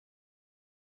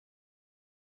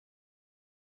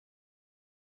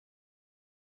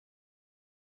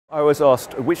I was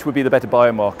asked which would be the better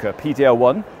biomarker,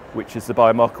 PD-L1, which is the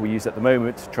biomarker we use at the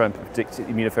moment to try and predict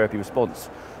immunotherapy response,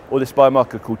 or this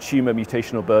biomarker called tumor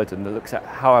mutational burden that looks at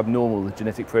how abnormal the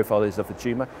genetic profile is of the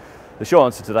tumor. The short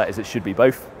answer to that is it should be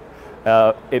both.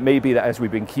 It may be that as we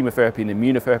bring chemotherapy and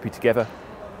immunotherapy together,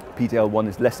 PD-L1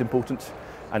 is less important,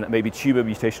 and that maybe tumor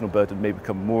mutational burden may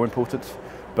become more important,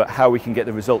 but how we can get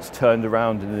the results turned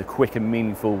around in a quick and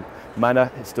meaningful manner,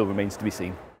 it still remains to be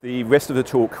seen. The rest of the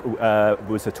talk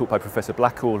was a talk by Professor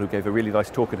Blackall, who gave a really nice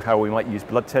talk on how we might use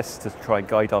blood tests to try and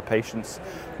guide our patients,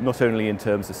 not only in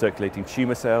terms of circulating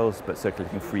tumour cells, but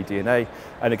circulating free DNA.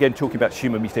 And again, talking about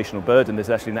tumour mutational burden,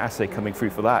 there's actually an assay coming through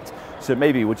for that. So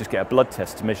maybe we'll just get a blood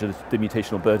test to measure the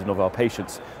mutational burden of our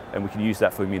patients, and we can use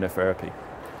that for immunotherapy.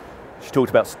 She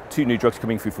talked about two new drugs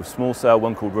coming through for small cell,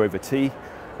 one called Rova-T,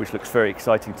 which looks very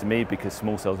exciting to me because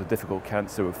small cells are difficult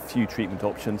cancer with few treatment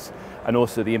options, and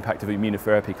also the impact of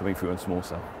immunotherapy coming through on small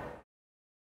cell.